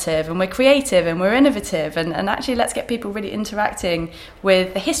inventive, and we're creative, and we're innovative, and actually let's get people really interacting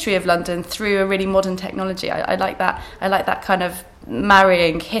with the history of London through a really modern technology. I like that. I like that kind of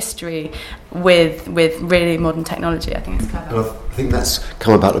marrying history with really modern technology. I think it's clever. And I think that's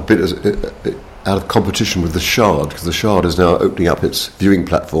come about a bit out of competition with the Shard, because the Shard is now opening up its viewing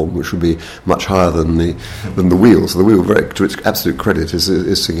platform, which would be much higher than the Wheel. So the Wheel, to its absolute credit,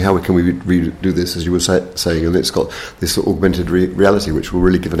 is saying, how can we do this, as you were saying, and it's got this augmented reality, which will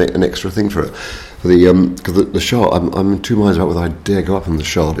really give an extra thing for it. Because the Shard, I'm in two minds about whether I dare go up on the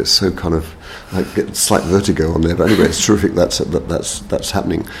Shard. It's so kind of, I get slight vertigo on there, but anyway, it's terrific that's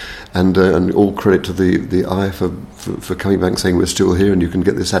happening, and all credit to the Eye for coming back and saying we're still here, and you can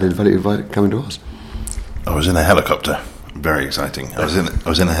get this added value by coming to us. I was in a helicopter. Very exciting. I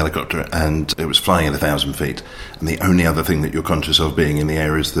was in a helicopter, and it was flying at 1,000 feet, and the only other thing that you're conscious of being in the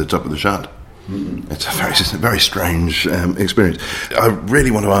air is the top of the Shard. It's a very strange experience. I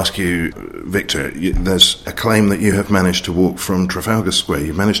really want to ask you, Victor, there's a claim that you have managed to walk from Trafalgar Square.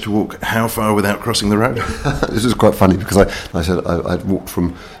 You've managed to walk how far without crossing the road? This is quite funny, because I said I'd walked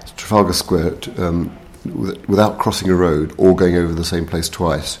from Trafalgar Square without crossing a road or going over the same place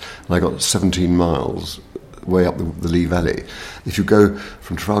twice, and I got 17 miles way up the Lee Valley. If you go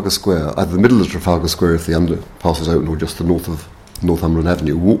from Trafalgar Square, either the middle of Trafalgar Square if the underpass is open, or just the north of Northumberland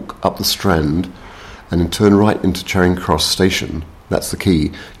Avenue, walk up the Strand and then turn right into Charing Cross Station. That's the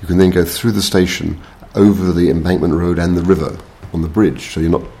key. You can then go through the station, over the Embankment Road and the river on the bridge, so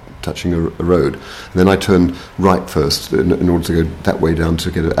you're not touching a road. And then I turned right first in order to go that way down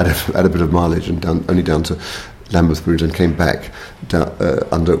to add a bit of mileage, and only down to Lambeth Bridge, and came back down,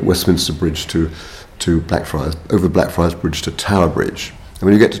 under Westminster Bridge to Blackfriars, over Blackfriars Bridge to Tower Bridge. And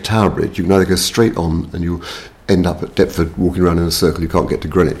when you get to Tower Bridge, you can either go straight on and you end up at Deptford walking around in a circle. You can't get to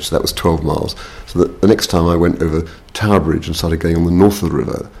Greenwich, so that was 12 miles. So the next time I went over Tower Bridge and started going on the north of the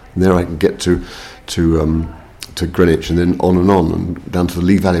river, and there I can get to Greenwich, and then on and down to the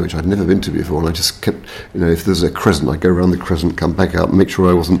Lee Valley, which I'd never been to before. And I just kept, if there's a crescent, I'd go around the crescent, come back out, and make sure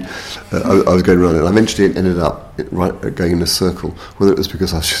I wasn't. I was going around it. And I eventually ended up going in a circle. Whether it was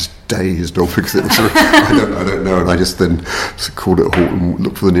because I was just dazed or because it was, I don't know. And I just then called it a halt and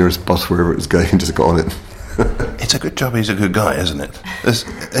looked for the nearest bus wherever it was going, and just got on it. It's a good job he's a good guy, isn't it?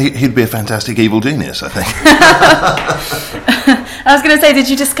 He'd be a fantastic evil genius, I think. I was going to say, did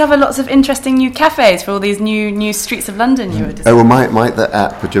you discover lots of interesting new cafes for all these new streets of London you were discovering? Oh, well, the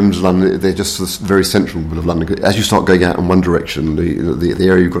app for Gems London, they're just this very central bit of London. As you start going out in one direction, the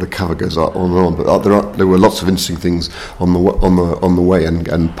area you've got to cover goes on and on. But there were lots of interesting things on the way,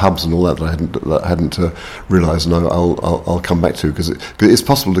 and pubs and all that I hadn't realised, and I'll come back to, because it's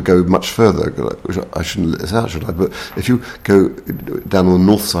possible to go much further, which I shouldn't let this out, should I? But if you go down on the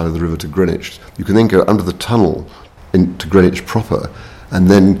north side of the river to Greenwich, you can then go under the tunnel into Greenwich proper, and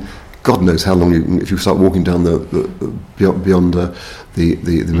then God knows how long if you start walking down beyond the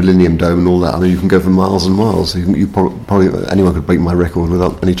Millennium Dome and all that. I mean, you can go for miles and miles. You probably anyone could break my record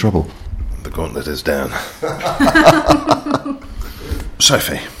without any trouble. The gauntlet is down.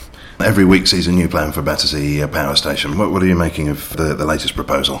 Sophie, every week sees a new plan for Battersea Power Station. What are you making of the latest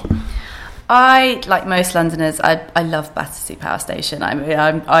proposal? I, like most Londoners, I love Battersea Power Station. I mean,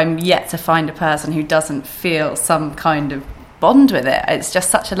 I'm yet to find a person who doesn't feel some kind of bond with it. It's just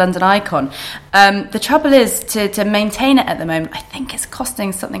such a London icon. The trouble is to maintain it at the moment. I think it's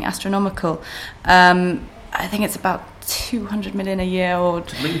costing something astronomical. I think it's about 200 million a year, or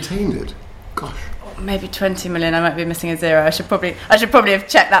to maintain it. Gosh. Maybe 20 million. I might be missing a zero. I should probably have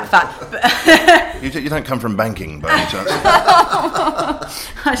checked that fact. You don't come from banking by any chance?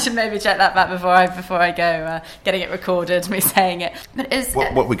 I should maybe check that back before I go getting it recorded, me saying it.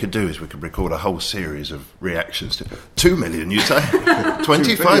 But what we could do is we could record a whole series of reactions to 2 million, you say?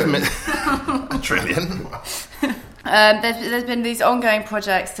 25 million? A trillion? There's been these ongoing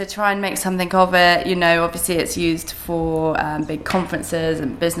projects to try and make something of it. You know, obviously it's used for big conferences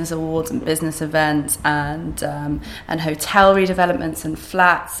and business awards and business events and hotel redevelopments and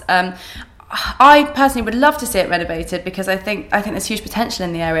flats. I personally would love to see it renovated, because I think there's huge potential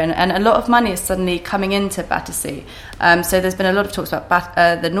in the area, and a lot of money is suddenly coming into Battersea. So there's been a lot of talks about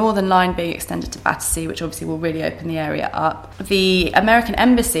the Northern Line being extended to Battersea, which obviously will really open the area up. The American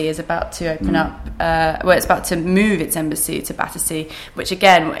Embassy is about to open up, it's about to move its embassy to Battersea, which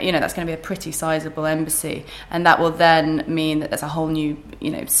again, you know, that's going to be a pretty sizable embassy, and that will then mean that there's a whole new,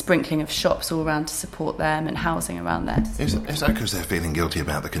 you know, sprinkling of shops all around to support them and housing around there. Is that because they're feeling guilty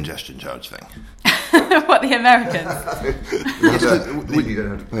about the congestion charge thing? What, the Americans? You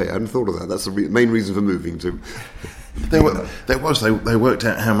don't have to pay. I hadn't thought of that. That's the main reason for moving to. They worked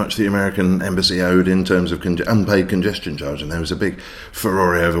out how much the American embassy owed in terms of unpaid congestion charge, and there was a big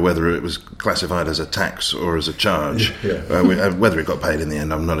furore over whether it was classified as a tax or as a charge. Yeah. Whether it got paid in the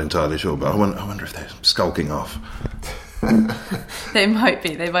end, I'm not entirely sure, but I wonder if they're skulking off. They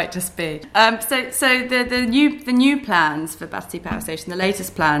might just be. So the new plans for Battersea Power Station, the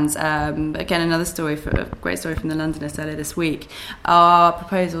latest plans, again another great story from the Londonist earlier this week, are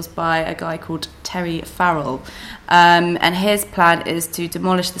proposals by a guy called Terry Farrell, and his plan is to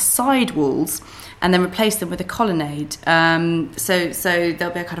demolish the side walls and then replace them with a colonnade. So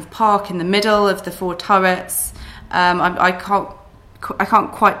there'll be a kind of park in the middle of the 4 turrets. I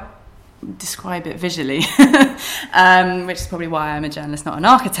can't quite describe it visually, which is probably why I'm a journalist, not an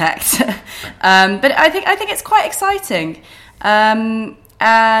architect. But I think it's quite exciting.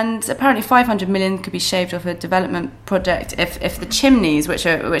 And apparently 500 million could be shaved off a development project if the chimneys, which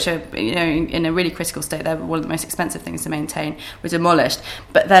are you know in a really critical state, they're one of the most expensive things to maintain, were demolished.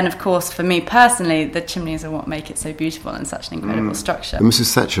 But then, of course, for me personally, the chimneys are what make it so beautiful and such an incredible structure. And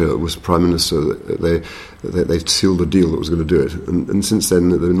Mrs. Thatcher was Prime Minister. They sealed a deal that was going to do it, and since then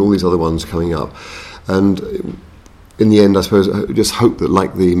there have been all these other ones coming up, and in the end, I suppose, I just hope that,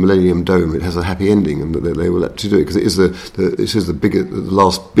 like the Millennium Dome, it has a happy ending, and that they will actually do it, because it is the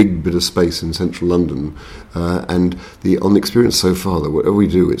last big bit of space in central London, and on the experience so far, that whatever we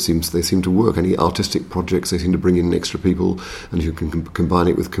do, they seem to work. Any artistic projects, they seem to bring in extra people, and you can combine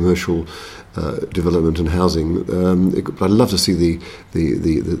it with commercial development and housing. I'd love to see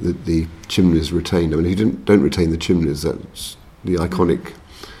the chimneys retained. I mean, if you don't retain the chimneys, that's the iconic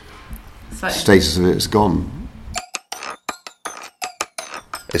status of it. It's gone.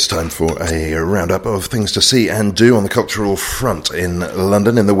 It's time for a roundup of things to see and do on the cultural front in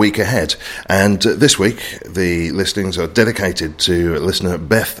London in the week ahead. And this week, the listings are dedicated to listener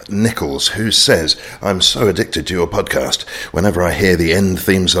Beth Nichols, who says, "I'm so addicted to your podcast. Whenever I hear the end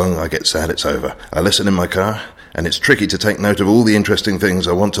theme song, I get sad it's over. I listen in my car, and it's tricky to take note of all the interesting things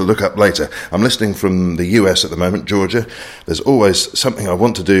I want to look up later. I'm listening from the US at the moment, Georgia. There's always something I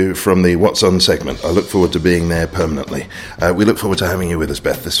want to do from the What's On segment. I look forward to being there permanently." We look forward to having you with us,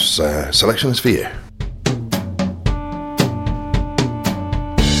 Beth. This selection is for you.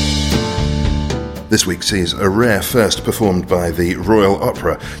 This week sees a rare first performed by the Royal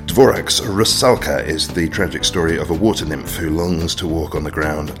Opera. Dvorak's Rusalka is the tragic story of a water nymph who longs to walk on the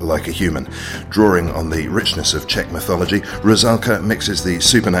ground like a human. Drawing on the richness of Czech mythology, Rusalka mixes the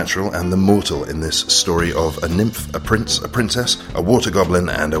supernatural and the mortal in this story of a nymph, a prince, a princess, a water goblin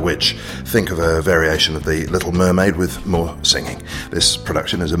and a witch. Think of a variation of The Little Mermaid with more singing. This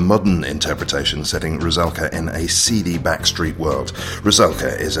production is a modern interpretation setting Rusalka in a seedy backstreet world.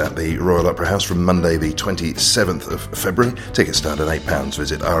 Rusalka is at the Royal Opera House from Monday the 27th of February. Tickets start at £8.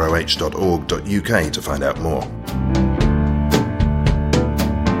 Visit roh.org.uk to find out more.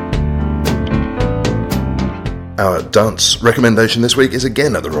 Our dance recommendation this week is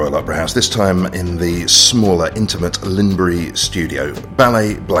again at the Royal Opera House, this time in the smaller, intimate Linbury studio.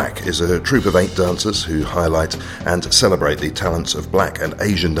 Ballet Black is a troupe of 8 dancers who highlight and celebrate the talents of Black and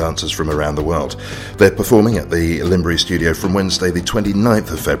Asian dancers from around the world. They're performing at the Linbury studio from Wednesday the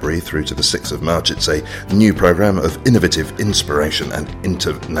 29th of February through to the 6th of March. It's a new programme of innovative inspiration and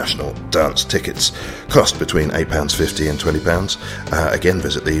international dance. Tickets cost between £8.50 and £20. Again,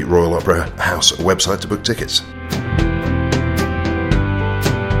 visit the Royal Opera House website to book tickets.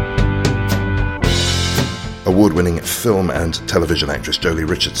 Award-winning film and television actress Jolie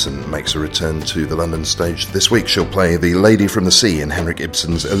Richardson makes a return to the London stage this week. She'll play the Lady from the Sea in Henrik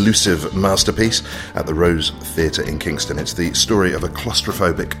Ibsen's elusive masterpiece at the Rose Theatre in Kingston. It's the story of a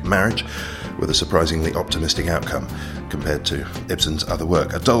claustrophobic marriage with a surprisingly optimistic outcome compared to Ibsen's other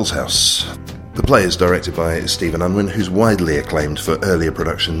work, A Doll's House. The play is directed by Stephen Unwin, who's widely acclaimed for earlier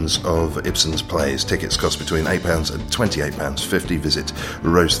productions of Ibsen's plays. Tickets cost between £8 and £28.50. Visit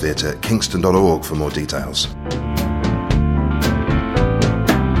rosetheatrekingston.org for more details.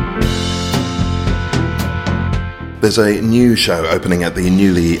 There's a new show opening at the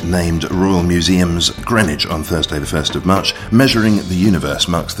newly named Royal Museum's Greenwich on Thursday the 1st of March. Measuring the Universe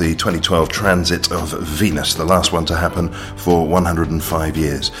marks the 2012 transit of Venus, the last one to happen for 105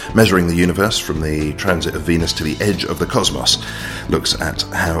 years. Measuring the Universe from the transit of Venus to the edge of the cosmos looks at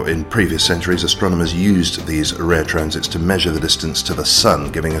how in previous centuries astronomers used these rare transits to measure the distance to the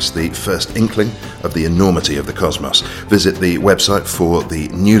Sun, giving us the first inkling of the enormity of the cosmos. Visit the website for the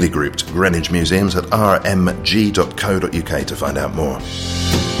newly grouped Greenwich Museums at rmg.co.uk to find out more.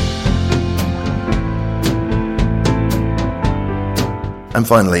 And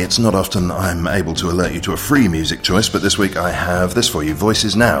finally, it's not often I'm able to alert you to a free music choice, but this week I have this for you.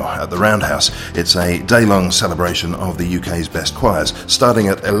 Voices Now at the Roundhouse. It's a day-long celebration of the UK's best choirs. Starting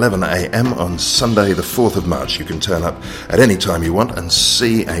at 11 a.m. on Sunday the 4th of March, you can turn up at any time you want and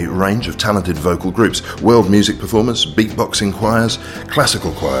see a range of talented vocal groups. World music performers, beatboxing choirs,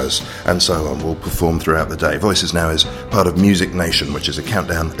 classical choirs, and so on will perform throughout the day. Voices Now is part of Music Nation, which is a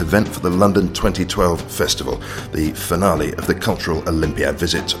countdown event for the London 2012 Festival, the finale of the Cultural Olympiad.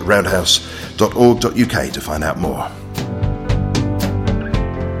 Visit roundhouse.org.uk to find out more.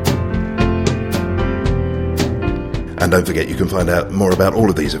 And don't forget, you can find out more about all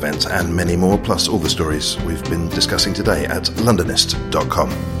of these events and many more, plus all the stories we've been discussing today at Londonist.com.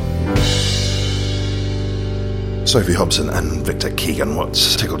 Sophie Hobson and Victor Keegan,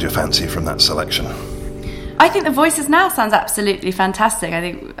 what's tickled your fancy from that selection? I think the Voices Now sounds absolutely fantastic. I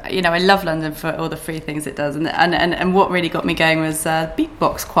think, I love London for all the free things it does. And what really got me going was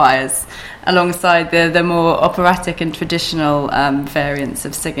beatbox choirs alongside the more operatic and traditional variants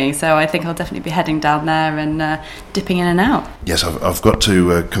of singing. So I think I'll definitely be heading down there and dipping in and out. Yes, I've got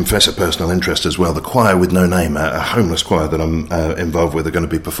to confess a personal interest as well. The choir with no name, a homeless choir that I'm involved with, are going to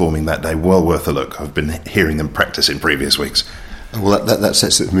be performing that day. Well worth a look. I've been hearing them practice in previous weeks. Well, that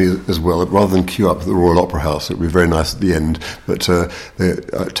sets it for me as well. Rather than queue up at the Royal Opera House, it would be very nice at the end, but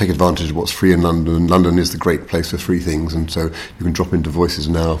take advantage of what's free in London. London is the great place for free things, and so you can drop into Voices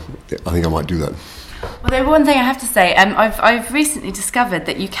Now. I think I might do that. Well, the one thing I have to say, I've recently discovered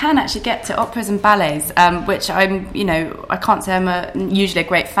that you can actually get to operas and ballets, which I can't say I'm usually a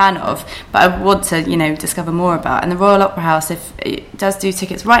great fan of, but I want to, discover more about. And the Royal Opera House, it does do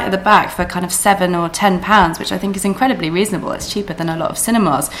tickets right at the back for kind of £7 or £10, which I think is incredibly reasonable. It's cheaper than a lot of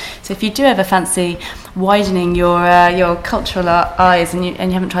cinemas. So if you do ever fancy widening your cultural eyes and you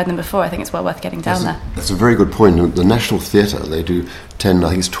haven't tried them before, I think it's well worth getting down there. That's a very good point. The National Theatre, they do 10, I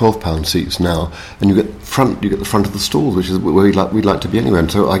think it's £12 seats now, and you get the front of the stalls, which is where we'd like to be anyway.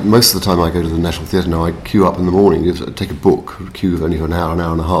 And so most of the time I go to the National Theatre now, I queue up in the morning, you take a book, queue only for an hour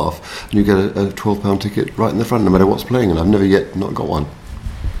and a half, and you get a £12 ticket right in the front, no matter what's playing, and I've never yet not got one.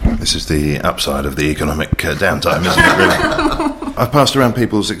 This is the upside of the economic downtime, isn't it, really? I've passed around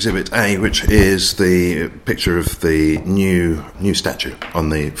People's Exhibit A, which is the picture of the new statue on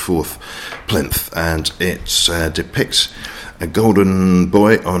the 4th plinth, and it depicts A golden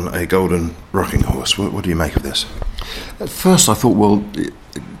boy on a golden rocking horse. What do you make of this? At first I thought, well,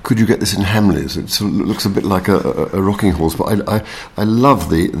 could you get this in Hamleys? It sort of looks a bit like a rocking horse, but I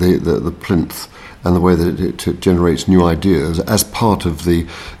love the plinth and the way that it generates new ideas as part of the,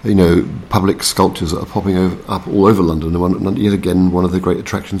 public sculptures that are popping up all over London. And yet again, one of the great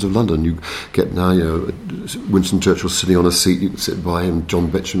attractions of London. You get now, Winston Churchill sitting on a seat. You can sit by him, John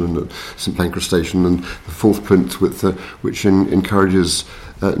Betjeman at St Pancras Station, and the fourth plinth which encourages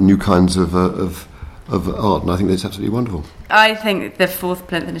new kinds of art, and I think that's absolutely wonderful. I think the fourth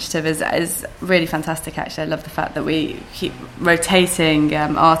plinth initiative is really fantastic, actually. I love the fact that we keep rotating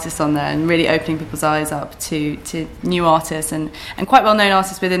artists on there and really opening people's eyes up to new artists and quite well-known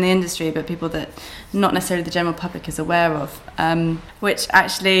artists within the industry, but people that not necessarily the general public is aware of, which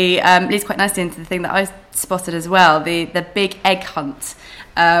actually leads quite nicely into the thing that I spotted as well, the big egg hunt,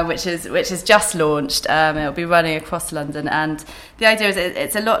 which is just launched. It'll be running across London, and the idea is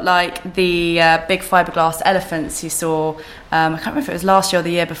it's a lot like the big fiberglass elephants you saw. I can't remember if it was last year or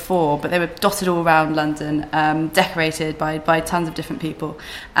the year before, but they were dotted all around London, decorated by tons of different people.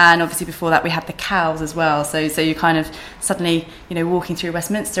 And obviously before that we had the cows as well. So you kind of suddenly, walking through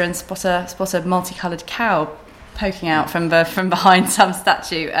Westminster and spot a multicoloured cow poking out from behind some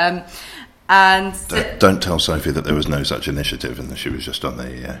statue. And don't tell Sophie that there was no such initiative and that she was just on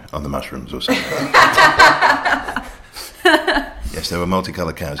the mushrooms or something. Yes, there were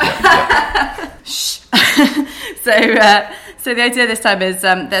multicoloured cows. Yeah. Shh. So the idea this time is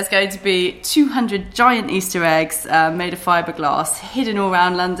there's going to be 200 giant Easter eggs made of fiberglass hidden all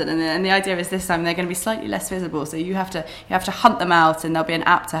around London, and the idea is this time they're going to be slightly less visible. So you have to hunt them out, and there'll be an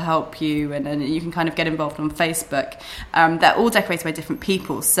app to help you, and you can kind of get involved on Facebook. They're all decorated by different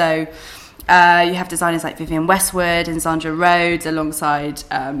people. So. You have designers like Vivienne Westwood and Zandra Rhodes alongside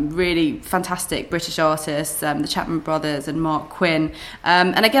really fantastic British artists, the Chapman Brothers and Mark Quinn.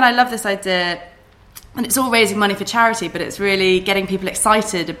 And again, I love this idea. And it's all raising money for charity, but it's really getting people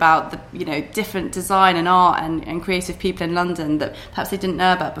excited about the different design and art and creative people in London that perhaps they didn't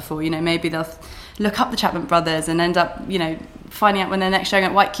know about before. Maybe they'll look up the Chapman Brothers and end up finding out when they're next showing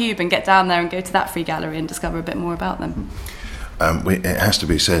at White Cube and get down there and go to that free gallery and discover a bit more about them. It has to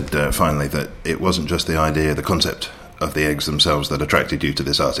be said, finally, that it wasn't just the idea, the concept of the eggs themselves that attracted you to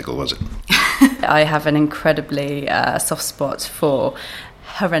this article, was it? I have an incredibly soft spot for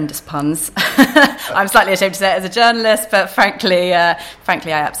horrendous puns. I'm slightly ashamed to say it as a journalist, but frankly, I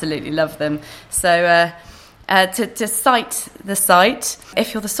absolutely love them. So to cite the site,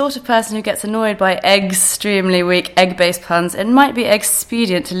 if you're the sort of person who gets annoyed by extremely weak egg-based puns, it might be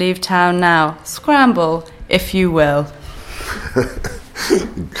expedient to leave town now. Scramble, if you will.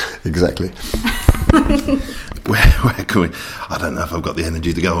 Exactly. Where can we... I don't know if I've got the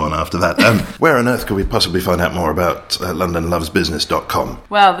energy to go on after that. Where on earth could we possibly find out more about LondonLovesBusiness.com?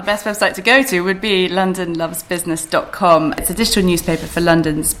 Well, the best website to go to would be LondonLovesBusiness.com. It's a digital newspaper for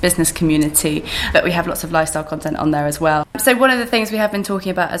London's business community, but we have lots of lifestyle content on there as well. So one of the things we have been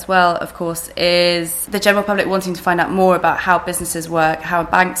talking about as well, of course, is the general public wanting to find out more about how businesses work, how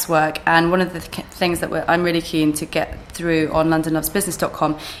banks work, and one of the things that I'm really keen to get through on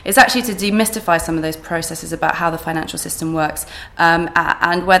LondonLovesBusiness.com is actually to demystify some of those processes about how the financial system works,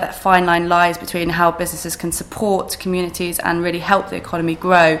 and where that fine line lies between how businesses can support communities and really help the economy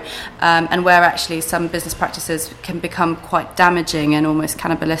grow, and where actually some business practices can become quite damaging and almost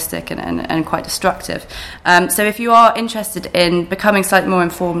cannibalistic and quite destructive. So if you are interested in becoming slightly more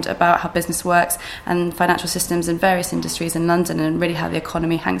informed about how business works and financial systems in various industries in London and really how the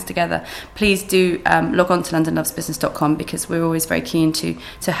economy hangs together, please do log on to LondonLovesBusiness.com, because we're always very keen to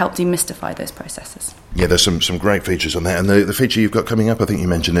help demystify those processes. Yeah, there's some great features on there, and the feature you've got coming up, I think you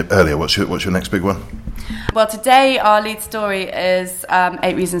mentioned it earlier. What's your next big one? Well, today our lead story is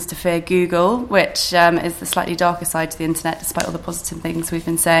 8 Reasons to Fear Google, which is the slightly darker side to the internet, despite all the positive things we've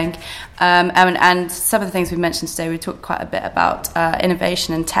been saying. And some of the things we've mentioned today, we talked quite a bit about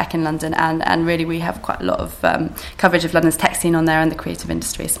innovation and tech in London, and really we have quite a lot of coverage of London's tech scene on there and the creative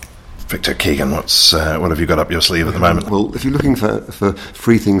industries. Victor Keegan, what have you got up your sleeve at the moment? Well, if you're looking for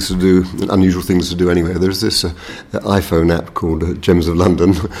free things to do, unusual things to do anywhere, there's this iPhone app called Gems of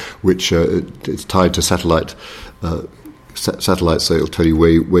London, which it's tied to satellite. Satellite, so it'll tell you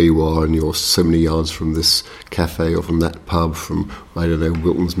where you are, and you're so many yards from this cafe or from that pub, from, I don't know,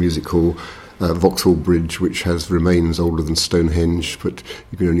 Wilton's Music Hall, Vauxhall Bridge, which has remains older than Stonehenge, but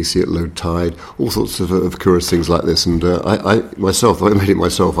you can only see it low tide, all sorts of curious things like this. And I made it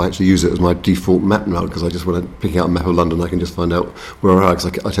myself. I actually use it as my default map now, because I just, when I'm picking out a map of London, I can just find out where I are,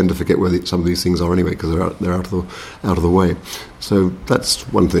 because I tend to forget where some of these things are anyway, because they're out of the way. So that's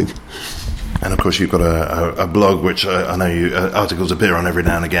one thing. And of course, you've got a blog, which I know articles appear on every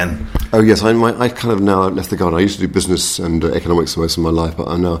now and again. Oh yes, I kind of now left the garden. I used to do business and economics most of my life, but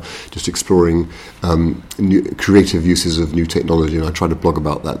I'm now just exploring new creative uses of new technology, and I try to blog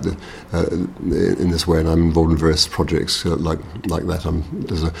about that in this way. And I'm involved in various projects like that.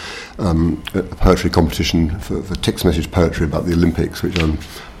 There's a poetry competition for text message poetry about the Olympics, which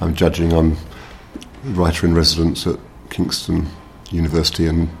I'm judging. I'm writer in residence at Kingston University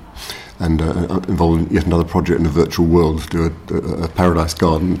and involved in yet another project in the virtual world to do a paradise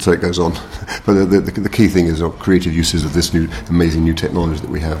garden, so it goes on. But the key thing is creative uses of this new amazing new technology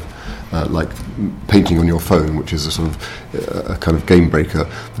that we have, like painting on your phone, which is a sort of a kind of game breaker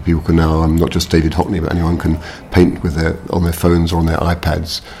that people can now, not just David Hockney, but anyone can paint on their phones or on their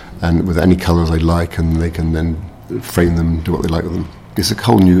iPads, and with any colours they like, and they can then frame them, do what they like with them. It's a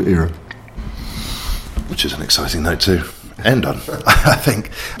whole new era. Which is an exciting note to end on, I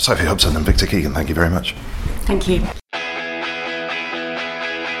think. Sophie Hobson and Victor Keegan, thank you very much. Thank you.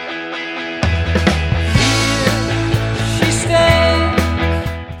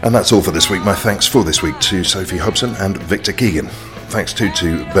 And that's all for this week. My thanks for this week to Sophie Hobson and Victor Keegan. Thanks too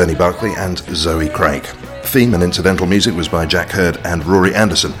to Bernie Barclay and Zoe Craig. Theme and incidental music was by Jack Hurd and Rory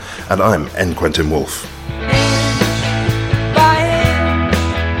Anderson, and I'm N. Quentin Wolfe.